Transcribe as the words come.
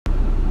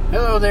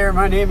Hello there,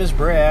 my name is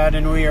Brad,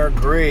 and we are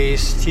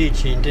Grace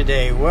Teaching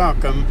today.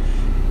 Welcome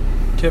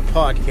to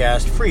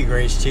podcast Free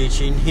Grace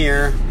Teaching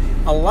here.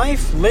 A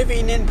life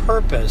living in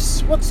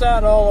purpose. What's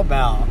that all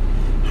about?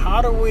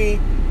 How do we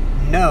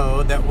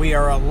know that we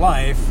are a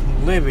life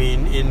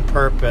living in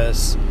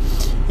purpose?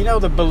 You know,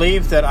 the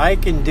belief that I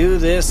can do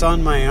this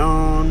on my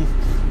own,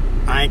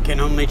 I can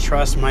only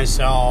trust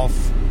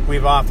myself.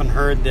 We've often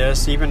heard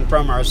this, even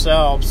from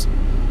ourselves.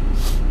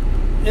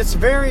 It's a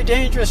very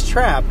dangerous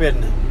trap,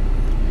 isn't it?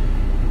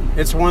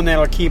 It's one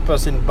that'll keep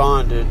us in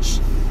bondage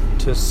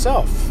to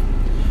self,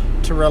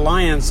 to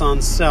reliance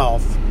on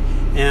self.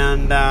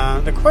 And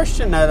the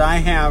question that I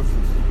have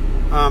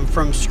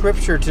from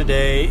Scripture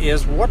today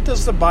is, what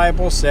does the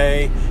Bible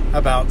say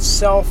about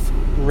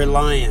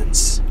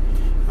self-reliance?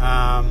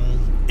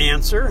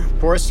 Answer, of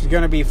course, is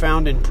going to be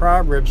found in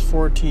Proverbs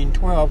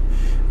 14:12,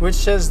 which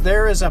says,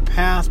 "There is a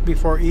path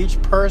before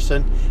each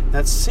person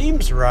that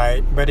seems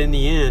right, but in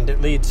the end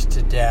it leads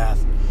to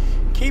death."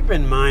 Keep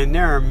in mind,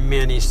 there are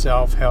many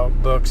self-help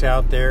books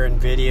out there and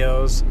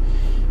videos.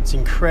 It's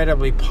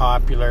incredibly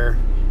popular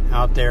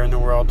out there in the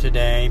world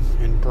today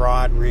and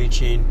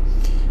broad-reaching.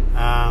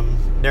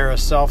 There are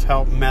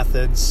self-help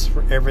methods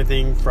for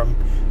everything from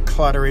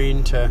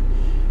cluttering to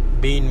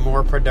being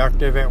more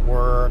productive at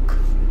work,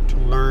 to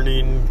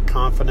learning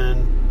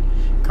confidence,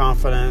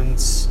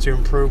 to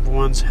improve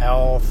one's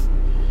health,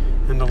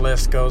 and the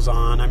list goes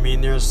on. I mean,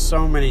 there's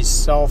so many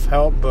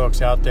self-help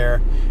books out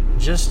there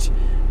just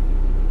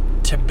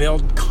to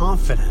build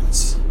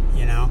confidence,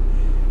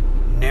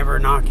 never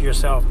knock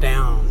yourself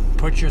down,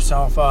 put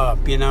yourself up,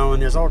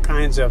 and there's all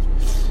kinds of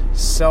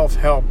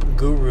self-help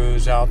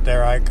gurus out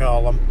there, I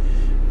call them.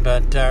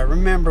 But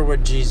remember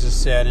what Jesus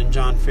said in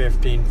John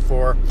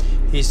 15:4.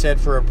 He said,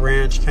 "For a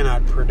branch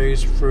cannot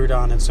produce fruit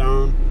on its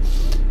own,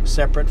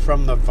 separate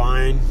from the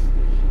vine.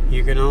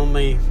 You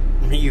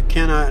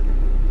cannot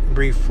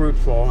be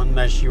fruitful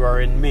unless you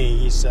are in me,"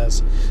 he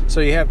says.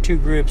 So you have two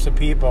groups of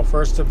people.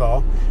 First of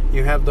all,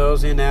 you have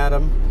those in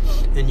Adam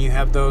and you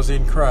have those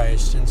in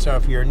Christ. And so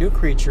if you're a new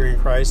creature in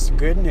Christ, the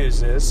good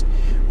news is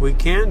we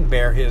can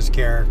bear his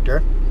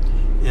character,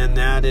 and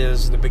that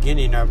is the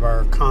beginning of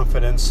our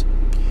confidence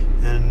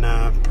and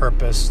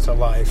purpose to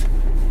life.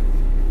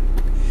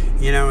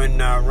 In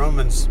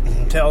Romans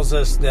tells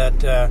us that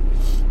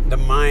the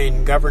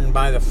mind governed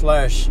by the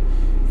flesh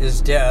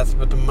is death,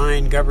 but the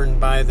mind governed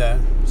by the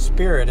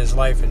Spirit is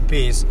life and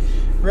peace.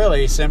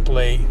 Really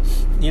simply,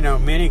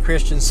 many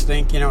Christians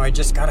think, I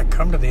just got to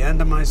come to the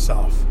end of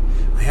myself.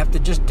 I have to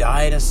just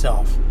die to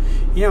self.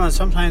 And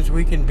sometimes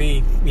we can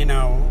be,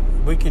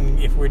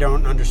 if we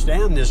don't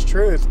understand this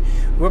truth,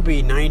 we'll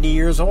be 90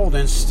 years old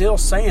and still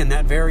saying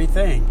that very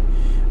thing.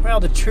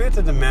 Well, the truth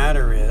of the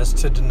matter is,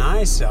 to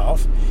deny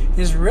self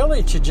is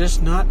really to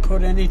just not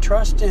put any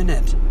trust in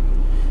it,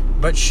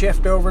 but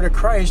shift over to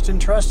Christ and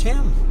trust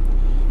him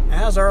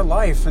as our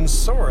life and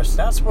source.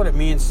 That's what it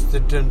means to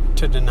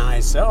deny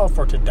self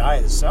or to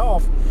die to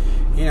self.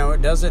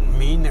 It doesn't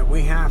mean that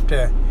we have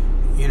to,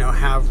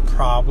 have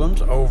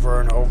problems over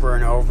and over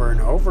and over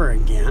and over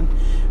again.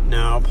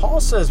 Now, Paul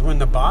says when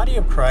the body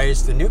of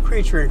Christ, the new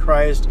creature in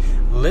Christ,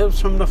 lives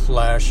from the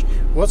flesh,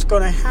 what's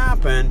going to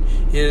happen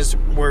is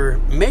we're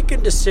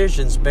making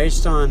decisions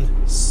based on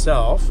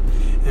self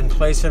and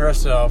placing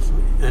ourselves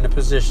in a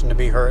position to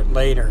be hurt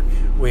later.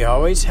 We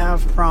always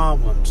have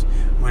problems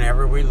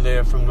whenever we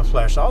live from the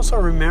flesh. Also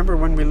remember,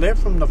 when we live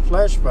from the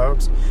flesh,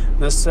 folks,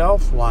 the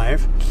self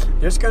life,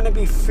 there's going to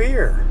be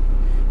fear,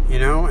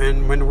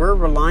 and when we're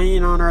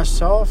relying on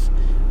ourselves,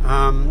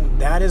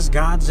 that is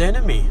God's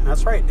enemy.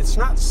 That's right. It's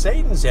not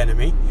Satan's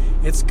enemy.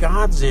 It's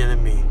God's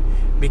enemy,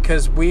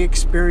 because we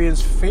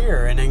experience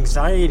fear and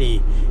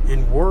anxiety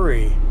and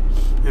worry,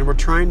 and we're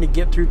trying to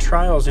get through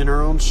trials in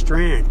our own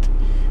strength.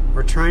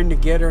 We're trying to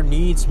get our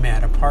needs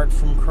met apart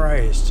from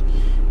Christ.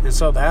 And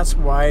so that's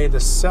why the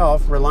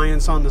self,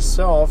 reliance on the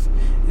self,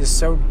 is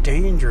so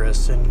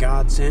dangerous and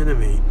God's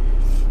enemy.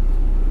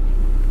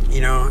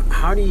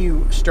 How do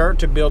you start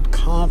to build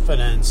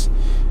confidence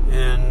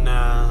in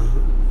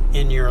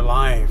your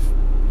life?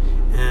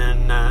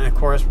 And of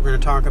course, we're going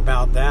to talk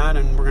about that,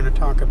 and we're going to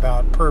talk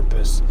about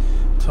purpose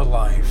to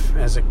life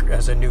as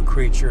a new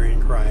creature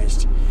in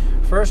Christ.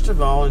 First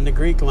of all, in the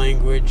Greek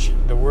language,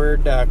 the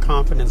word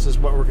confidence is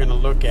what we're going to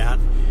look at.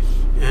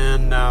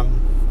 And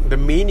the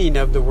meaning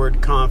of the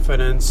word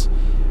confidence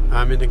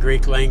in the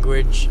Greek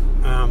language,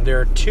 there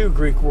are two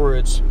Greek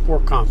words for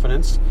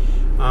confidence.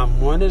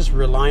 One is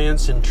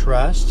reliance and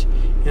trust,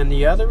 and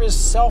the other is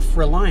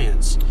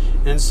self-reliance.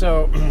 And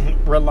so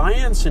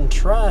reliance and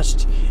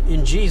trust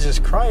in Jesus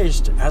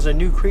Christ as a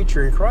new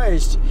creature in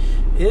Christ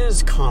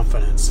is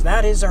confidence.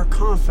 That is our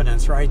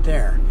confidence right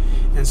there.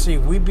 And see,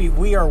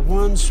 we are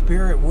one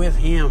spirit with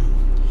him.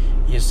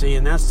 You see,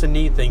 and that's the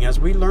neat thing. As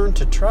we learn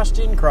to trust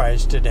in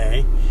Christ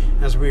today,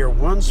 as we are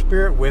one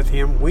spirit with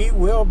him, we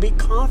will be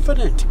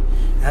confident.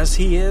 As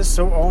he is,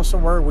 so also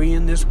are we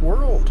in this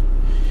world.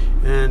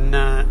 And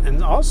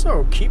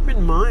also keep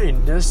in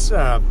mind this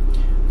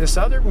this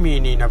other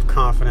meaning of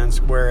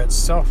confidence where it's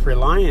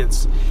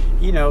self-reliance.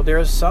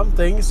 There's some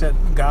things that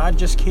God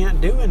just can't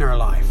do in our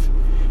life.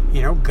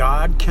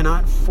 God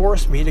cannot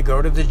force me to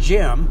go to the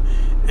gym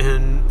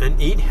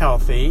and eat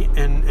healthy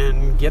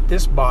and get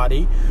this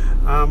body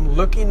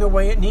looking the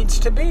way it needs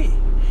to be.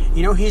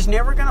 He's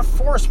never going to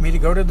force me to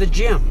go to the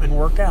gym and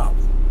work out.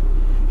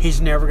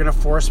 He's never going to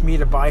force me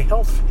to buy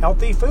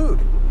healthy food.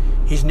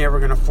 He's never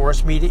going to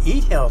force me to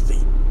eat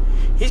healthy.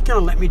 He's going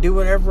to let me do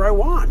whatever I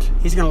want.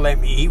 He's going to let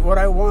me eat what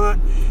I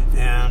want,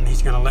 and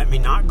he's going to let me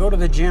not go to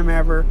the gym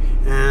ever.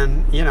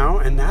 And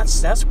and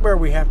that's where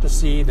we have to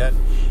see that,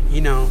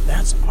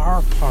 that's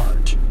our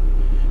part.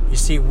 You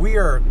see, we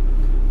are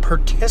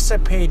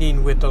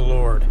participating with the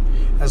Lord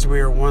as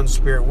we are one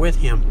spirit with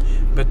him.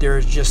 But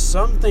there's just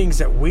some things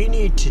that we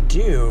need to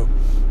do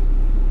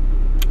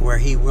where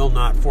he will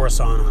not force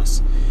on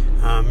us.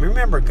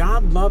 Remember,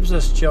 God loves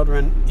us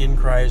children in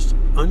Christ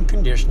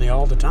unconditionally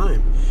all the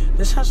time.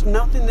 This has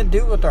nothing to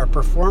do with our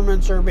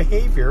performance or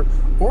behavior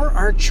or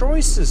our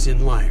choices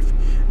in life.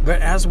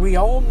 But as we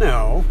all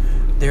know,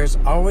 there's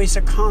always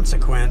a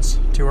consequence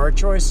to our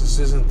choices,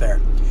 isn't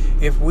there?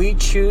 If we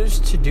choose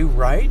to do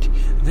right,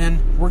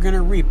 then we're going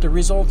to reap the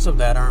results of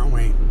that, aren't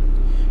we?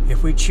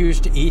 If we choose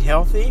to eat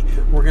healthy,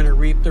 we're going to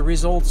reap the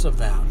results of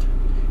that.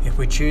 If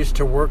we choose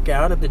to work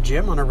out at the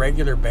gym on a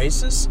regular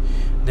basis,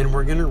 then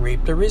we're going to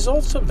reap the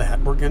results of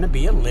that. We're going to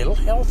be a little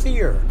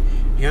healthier.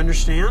 You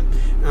understand?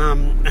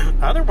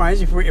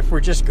 Otherwise, if we're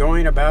just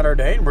going about our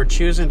day and we're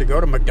choosing to go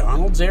to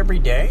McDonald's every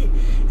day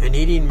and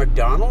eating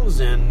McDonald's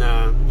and,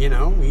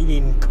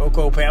 eating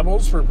Cocoa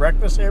Pebbles for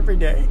breakfast every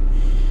day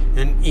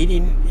and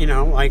eating,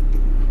 like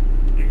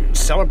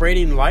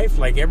celebrating life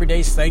like every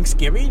day's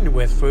Thanksgiving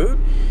with food,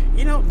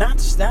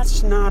 that's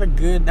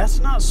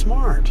not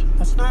smart.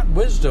 That's not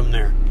wisdom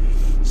there.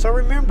 So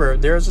remember,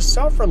 there's a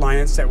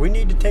self-reliance that we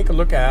need to take a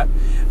look at.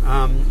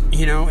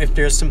 If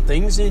there's some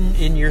things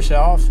in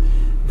yourself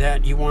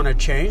that you want to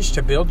change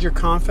to build your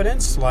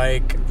confidence,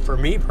 like for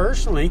me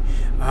personally,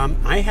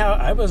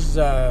 I was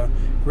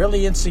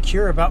really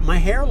insecure about my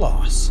hair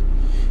loss.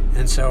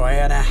 And so I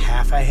had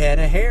half a head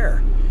of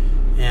hair.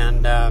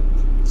 And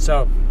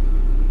so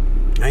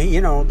you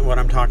know what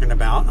I'm talking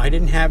about. I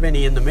didn't have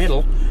any in the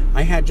middle.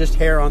 I had just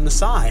hair on the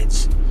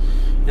sides.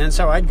 And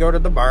so I'd go to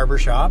the barber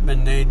shop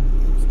and they'd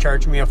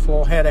charge me a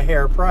full head of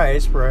hair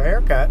price for a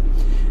haircut.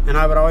 And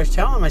I would always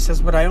tell them, I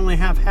says, but I only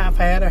have half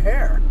a head of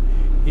hair.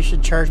 You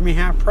should charge me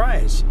half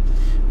price.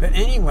 But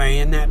anyway,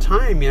 in that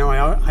time,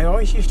 I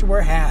always used to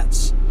wear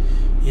hats.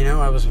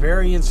 I was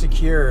very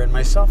insecure and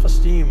my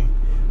self-esteem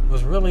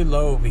was really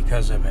low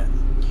because of it.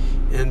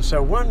 And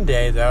so one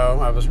day, though,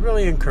 I was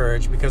really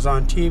encouraged because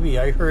on TV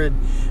I heard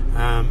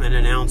an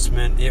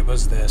announcement. It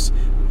was this: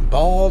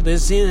 bald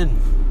is in.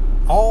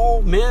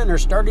 All men are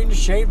starting to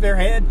shave their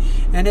head,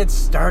 and it's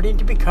starting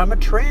to become a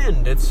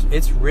trend.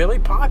 It's really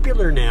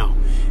popular now.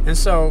 And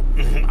so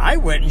I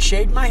went and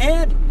shaved my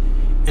head.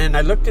 And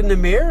I looked in the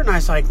mirror and I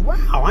was like,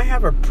 wow, I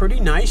have a pretty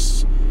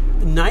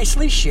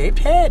nicely shaped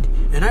head.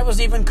 And I was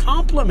even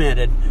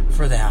complimented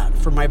for that,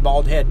 for my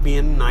bald head being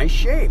in nice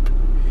shape.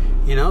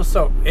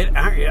 So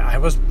I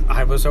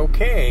was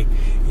okay,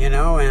 and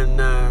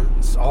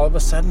all of a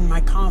sudden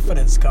my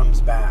confidence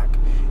comes back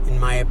in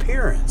my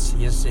appearance,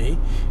 you see.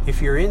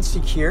 If you're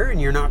insecure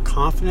and you're not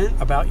confident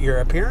about your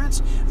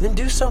appearance, then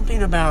do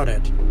something about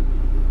it.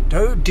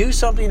 Do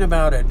something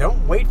about it.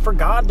 Don't wait for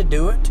God to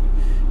do it.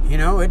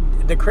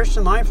 The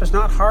Christian life is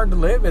not hard to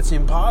live. It's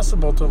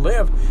impossible to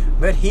live,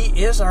 but He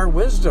is our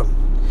wisdom,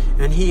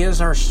 and He is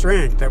our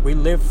strength that we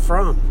live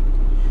from.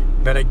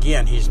 But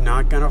again, He's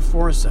not going to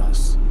force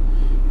us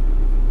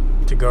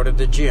to go to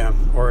the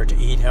gym or to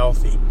eat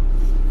healthy.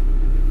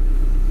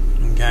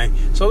 Okay,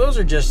 so those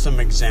are just some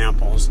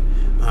examples.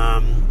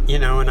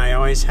 And I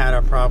always had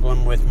a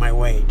problem with my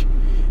weight.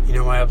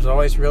 I was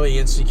always really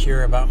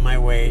insecure about my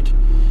weight,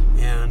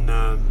 and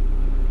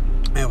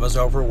I was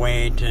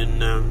overweight,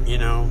 and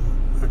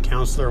a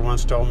counselor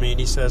once told me, and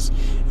he says,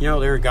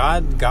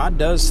 God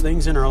does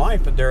things in our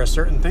life, but there are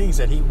certain things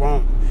that He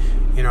won't,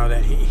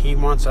 that he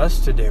wants us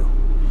to do.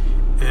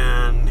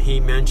 And he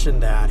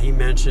mentioned that. He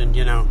mentioned,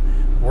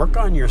 work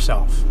on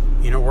yourself,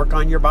 work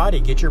on your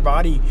body, get your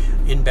body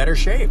in better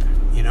shape,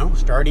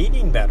 start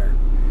eating better,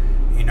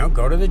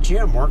 go to the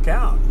gym, work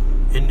out.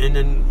 And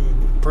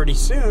then pretty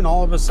soon,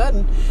 all of a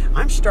sudden,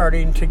 I'm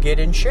starting to get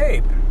in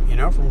shape,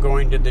 from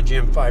going to the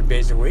gym 5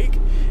 days a week,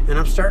 and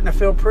I'm starting to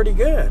feel pretty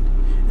good,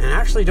 and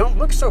actually don't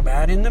look so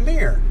bad in the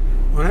mirror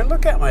when I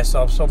look at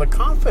myself. So the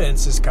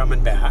confidence is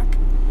coming back,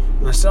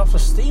 my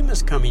self-esteem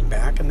is coming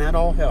back, and that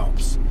all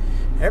helps.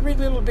 Every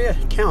little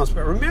bit counts.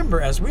 But remember,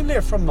 as we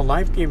live from the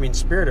life-giving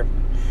Spirit of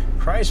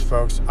Christ,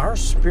 folks, our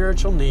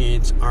spiritual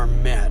needs are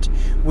met.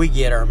 We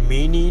get our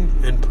meaning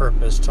and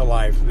purpose to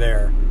life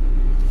there.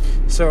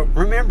 So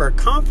remember,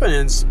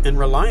 confidence and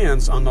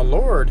reliance on the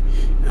Lord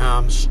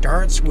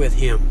starts with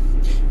Him.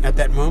 At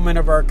that moment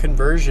of our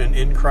conversion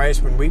in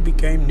Christ, when we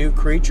became new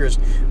creatures,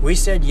 we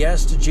said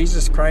yes to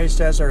Jesus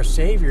Christ as our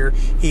Savior.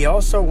 He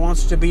also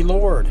wants to be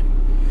Lord.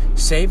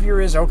 Savior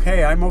is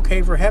okay, I'm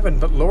okay for heaven,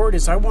 but Lord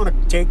is I want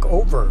to take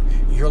over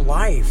your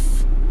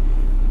life.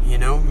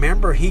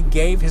 Remember, He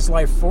gave His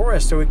life for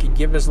us so He could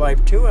give His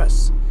life to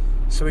us,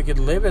 so He could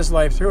live His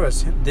life through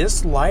us.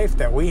 This life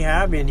that we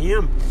have in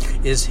Him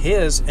is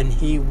His, and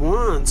He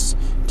wants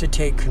to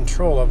take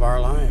control of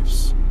our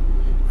lives.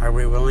 Are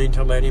we willing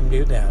to let Him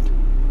do that?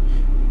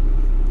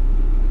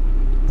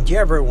 Do you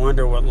ever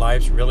wonder what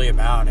life's really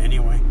about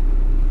anyway?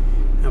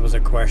 That was a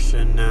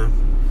question.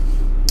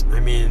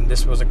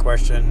 This was a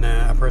question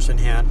a person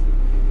had.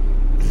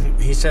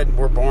 He said,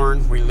 we're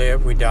born, we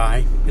live, we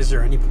die. Is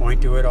there any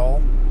point to it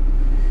all?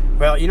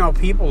 Well,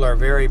 people are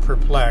very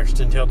perplexed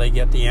until they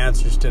get the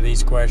answers to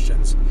these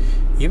questions.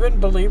 Even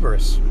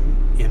believers,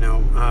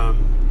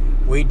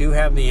 we do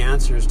have the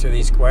answers to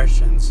these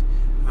questions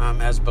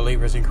as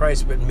believers in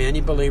Christ, but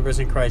many believers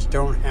in Christ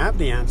don't have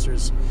the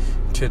answers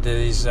to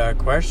these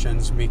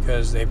questions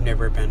because they've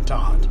never been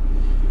taught.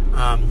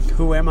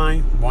 Who am I?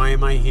 Why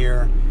am I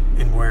here?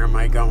 And where am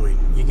I going?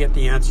 You get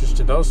the answers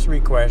to those 3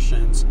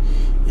 questions,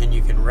 and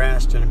you can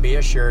rest and be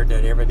assured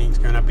that everything's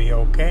going to be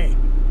okay.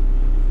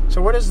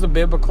 So what is the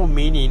biblical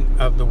meaning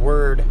of the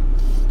word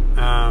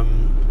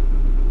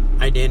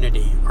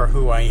identity, or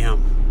who I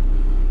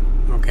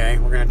am? Okay,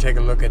 we're going to take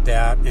a look at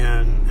that,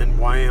 and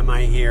why am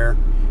I here?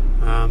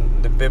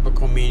 The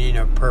biblical meaning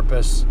of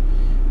purpose.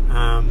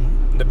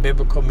 The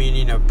biblical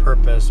meaning of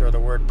purpose, or the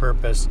word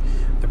purpose,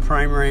 the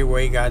primary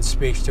way God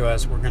speaks to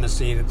us, we're going to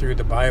see that through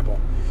the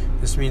Bible.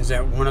 This means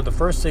that one of the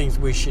first things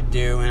we should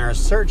do in our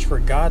search for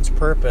God's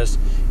purpose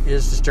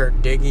is to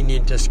start digging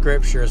into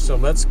Scripture. So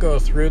let's go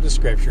through the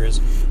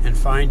Scriptures and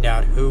find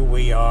out who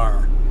we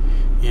are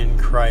in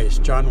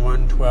Christ. John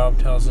 1:12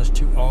 tells us,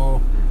 to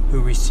all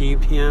who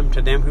received Him,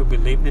 to them who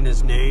believed in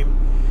His name,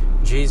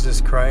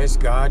 Jesus Christ,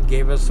 God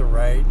gave us the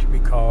right to be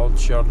called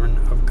children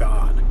of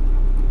God.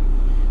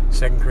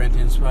 2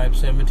 Corinthians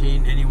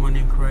 5:17, anyone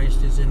in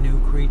Christ is a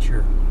new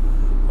creature.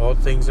 Old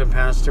things have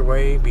passed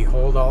away.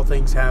 Behold, all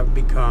things have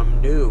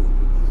become new.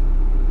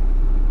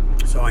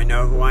 So I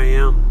know who I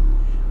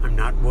am. I'm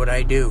not what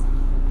I do.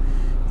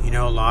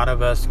 A lot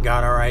of us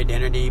got our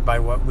identity by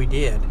what we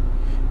did.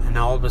 And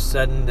all of a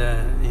sudden,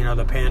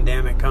 the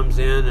pandemic comes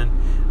in, and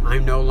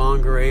I'm no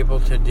longer able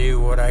to do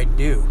what I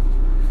do.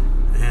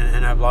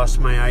 And I've lost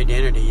my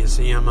identity. You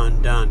see, I'm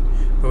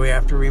undone. But we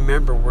have to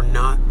remember, we're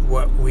not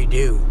what we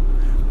do.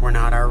 We're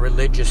not our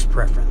religious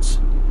preference.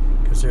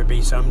 Because there'll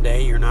be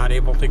someday you're not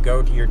able to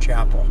go to your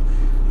chapel.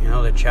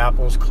 The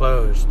chapel's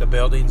closed. The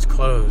building's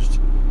closed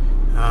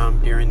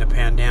during the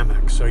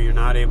pandemic. So you're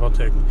not able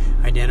to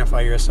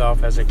identify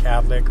yourself as a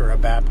Catholic or a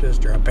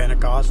Baptist or a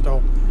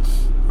Pentecostal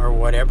or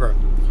whatever.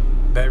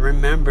 But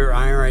remember,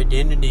 our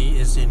identity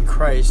is in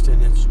Christ,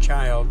 and it's a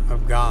child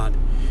of God.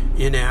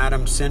 In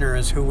Adam, sinner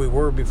is who we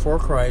were before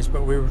Christ,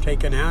 but we were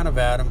taken out of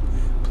Adam,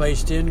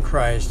 placed in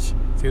Christ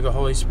through the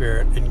Holy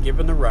Spirit, and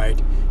given the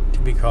right to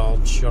be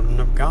called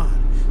children of God.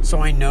 So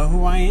I know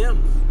who I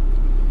am.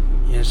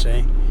 You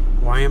say,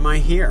 why am I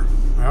here?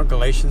 Well,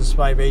 Galatians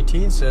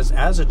 5:18 says,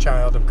 as a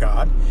child of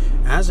God,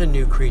 as a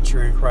new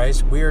creature in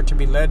Christ, we are to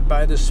be led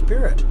by the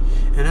Spirit.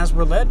 And as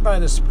we're led by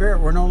the Spirit,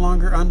 we're no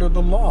longer under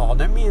the law.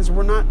 That means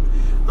we're not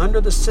under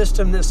the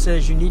system that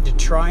says you need to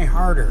try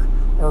harder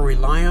or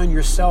rely on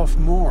yourself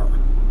more.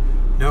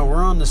 No,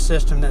 we're on the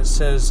system that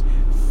says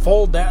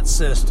fold that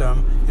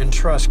system and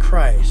trust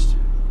Christ.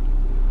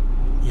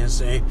 You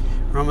see,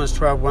 Romans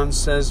 12:1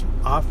 says,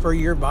 offer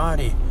your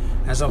body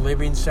as a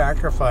living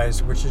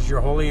sacrifice, which is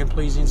your holy and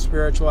pleasing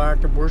spiritual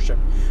act of worship.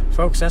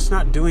 Folks, that's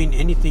not doing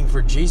anything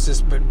for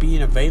Jesus, but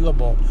being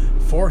available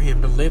for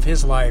Him to live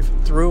His life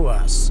through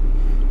us.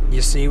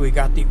 You see, we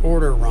got the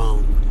order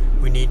wrong.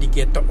 We need to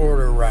get the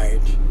order right.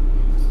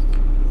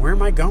 Where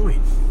am I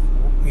going?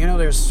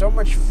 There's so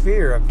much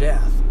fear of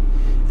death.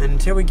 And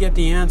until we get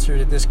the answer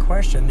to this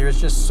question,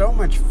 there's just so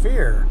much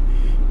fear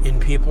in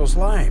people's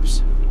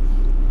lives.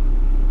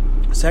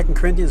 2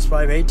 Corinthians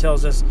 5:8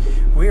 tells us,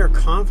 we are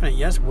confident,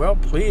 yes, well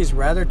pleased,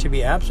 rather to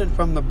be absent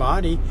from the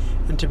body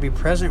and to be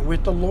present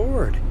with the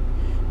Lord.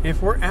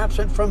 If we're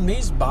absent from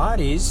these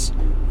bodies,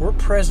 we're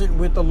present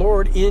with the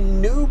Lord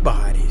in new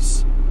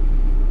bodies.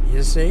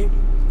 You see?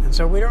 And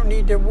so we don't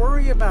need to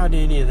worry about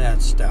any of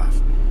that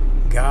stuff.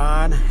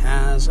 God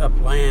has a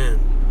plan.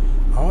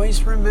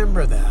 Always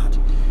remember that.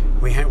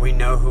 We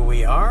know who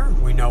we are,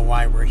 we know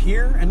why we're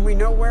here, and we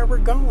know where we're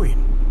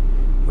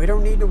going. We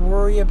don't need to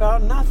worry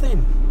about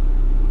nothing.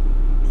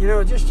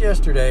 Just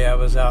yesterday I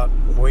was out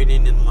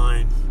waiting in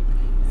line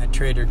at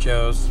Trader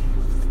Joe's,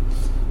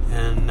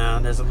 and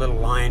there's a little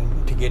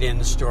line to get in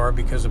the store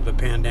because of the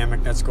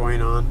pandemic that's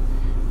going on.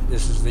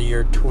 This is the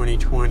year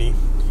 2020,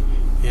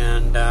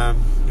 and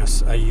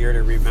a year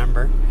to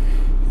remember.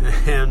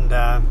 And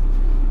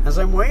as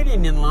I'm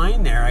waiting in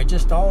line there, I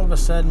just all of a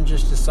sudden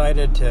just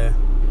decided to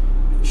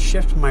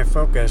shift my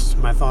focus,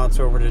 my thoughts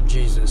over to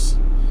Jesus,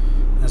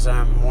 as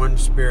I'm one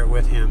spirit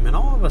with Him. And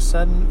all of a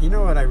sudden, you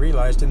know what I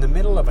realized? In the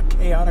middle of a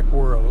chaotic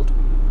world,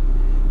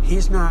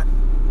 He's not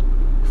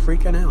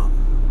freaking out.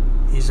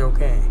 He's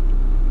okay.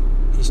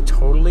 He's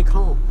totally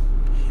calm.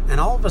 And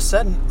all of a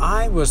sudden,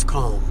 I was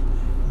calm.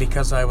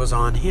 because I was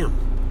on him.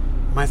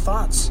 My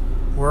thoughts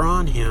were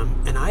on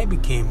him, and I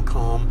became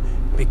calm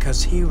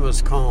because he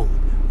was calm.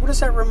 What does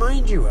that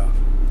remind you of?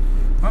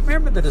 Well,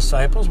 remember the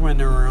disciples when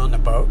they were on the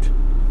boat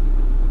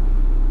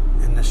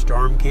and the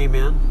storm came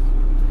in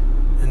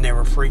and they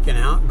were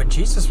freaking out? But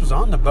Jesus was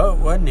on the boat,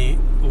 wasn't he?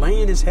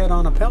 Laying his head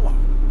on a pillow.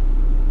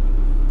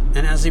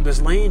 And as he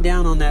was laying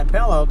down on that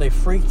pillow, they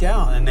freaked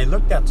out and they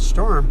looked at the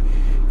storm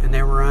and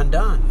they were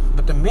undone.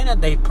 But the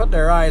minute they put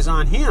their eyes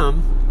on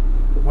him,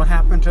 what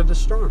happened to the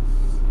storm?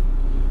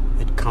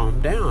 It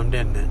calmed down,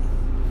 didn't it?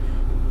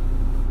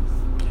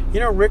 You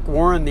know, Rick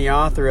Warren, the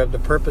author of The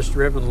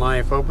Purpose-Driven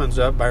Life, opens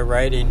up by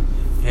writing,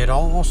 "It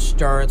all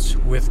starts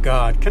with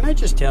God." Can I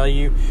just tell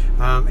you,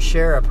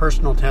 share a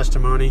personal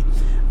testimony?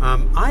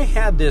 I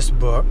had this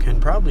book,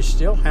 and probably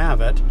still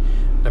have it,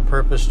 The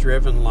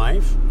Purpose-Driven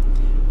Life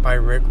by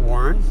Rick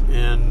Warren,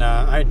 and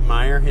I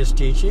admire his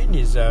teaching.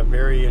 He's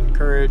very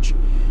encouraging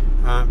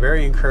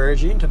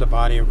to the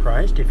body of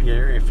Christ, if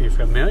you're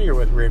familiar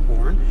with Rick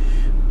Warren.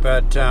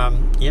 But,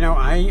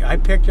 I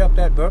picked up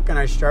that book and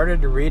I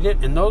started to read it,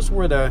 and those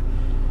were the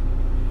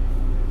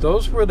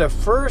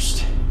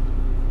first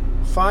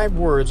 5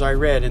 words I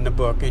read in the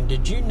book. And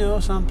did you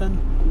know something?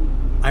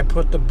 I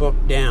put the book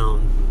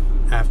down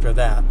after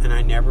that, and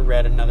I never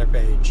read another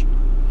page.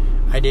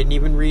 I didn't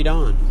even read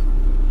on.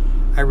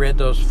 I read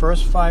those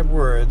first 5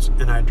 words,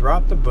 and I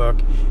dropped the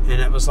book, and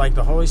it was like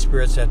the Holy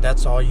Spirit said,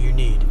 that's all you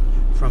need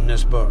from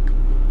this book.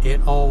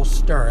 It all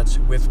starts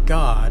with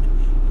God,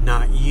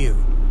 not you.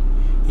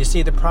 You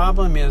see, the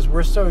problem is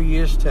we're so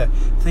used to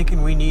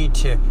thinking we need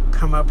to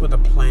come up with a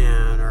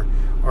plan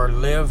or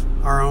live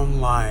our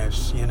own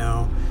lives,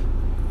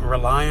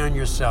 rely on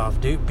yourself,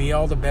 be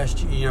the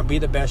best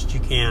you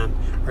can,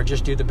 or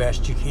just do the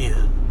best you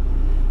can.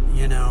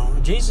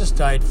 Jesus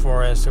died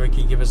for us so he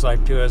could give his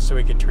life to us, so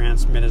he could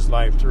transmit his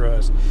life through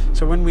us.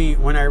 So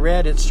when I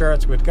read it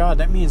starts with God,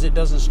 that means it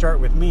doesn't start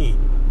with me.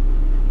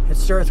 It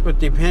starts with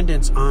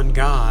dependence on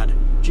God,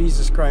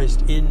 Jesus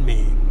Christ in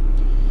me.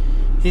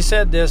 He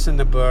said this in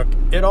the book,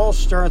 "It all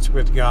starts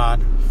with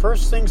God.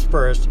 First things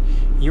first,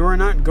 you are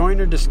not going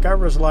to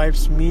discover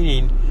life's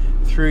meaning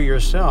through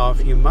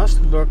yourself. You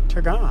must look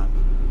to God.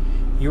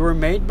 You were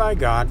made by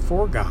God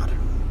for God.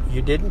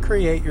 You didn't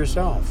create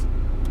yourself.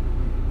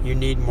 You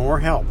need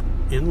more help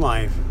in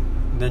life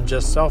than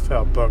just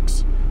self-help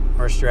books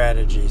or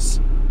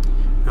strategies."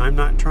 Now, I'm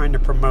not trying to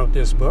promote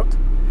this book,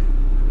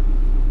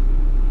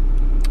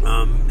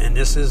 and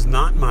this is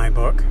not my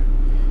book.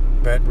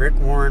 But Rick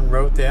Warren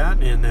wrote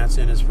that, and that's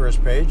in his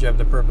first page of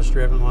The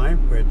Purpose-Driven Life,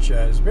 which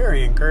is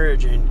very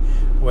encouraging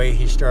way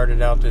he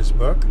started out this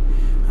book.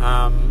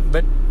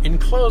 But in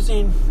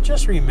closing,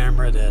 just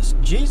remember this.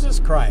 Jesus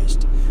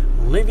Christ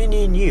living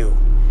in you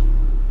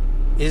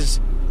is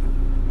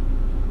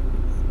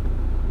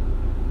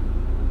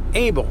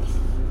able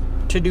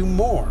to do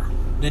more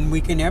than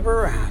we can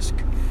ever ask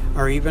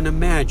or even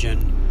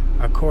imagine,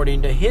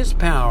 according to his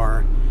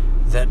power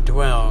that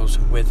dwells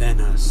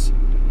within us.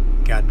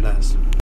 God bless.